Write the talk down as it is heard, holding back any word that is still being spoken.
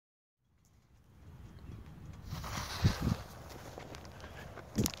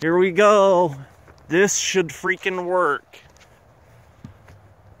Here we go. This should freaking work.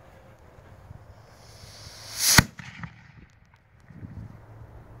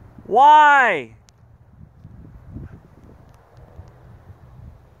 Why?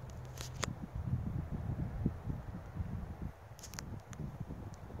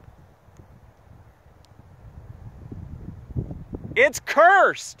 It's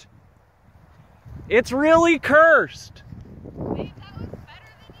cursed. It's really cursed. Wait, that was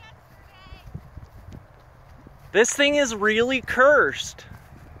better than yesterday. This thing is really cursed.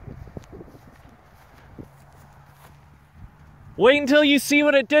 Wait until you see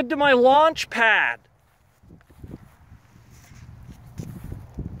what it did to my launch pad.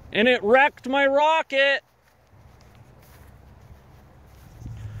 And it wrecked my rocket.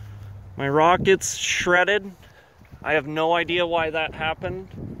 My rocket's shredded. I have no idea why that happened.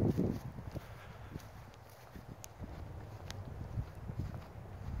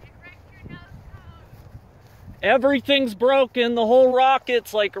 It wrecked your nose cone. Everything's broken. The whole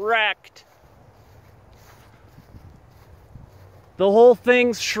rocket's like wrecked. The whole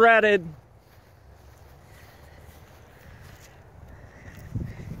thing's shredded.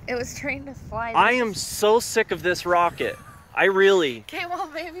 It was trained to fly. I am so sick of this rocket. I really. Okay, well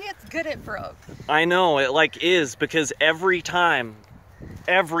maybe it's good it broke. I know, it like is, because every time,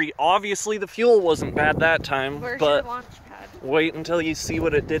 obviously the fuel wasn't bad that time, Where's but your launch pad? wait until you see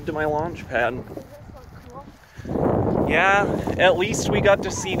what it did to my launch pad. Does this look cool? Yeah, at least we got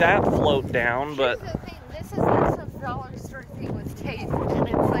to see that float down, but Here's the thing, this is like some dollar store thing with tape, and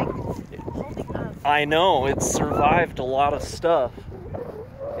it's like holding up. I know, it's survived a lot of stuff.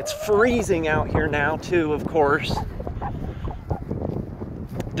 It's freezing out here now too, of course.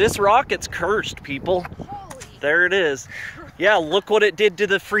 This rocket's cursed, people. Holy. There it is. Yeah, look what it did to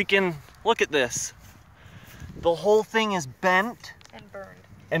the freaking... Look at this. The whole thing is bent And burned.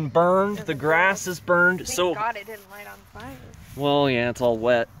 and burned. The grass is burned. Thank God it didn't light on fire. Well, yeah, it's all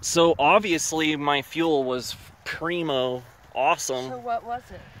wet. So obviously my fuel was primo awesome. So what was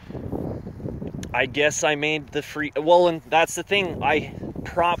it? I guess I made the well, and that's the thing. I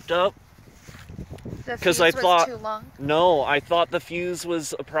propped up The because fuse I was thought too long? no, I thought the fuse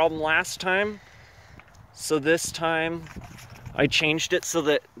was a problem last time. So this time I changed it so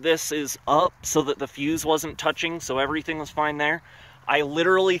that this is up so that the fuse wasn't touching, so everything was fine there. I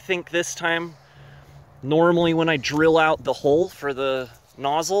literally think this time, normally when I drill out the hole for the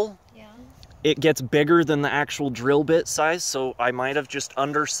nozzle, Yeah. it gets bigger than the actual drill bit size, so I might have just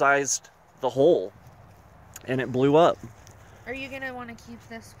undersized the hole and it blew up. Are you gonna want to keep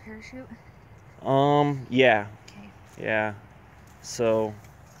this parachute? Yeah. Okay. Yeah. So,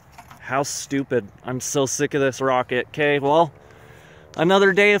 how stupid. I'm so sick of this rocket. Okay, well,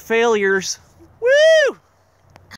 another day of failures. Woo!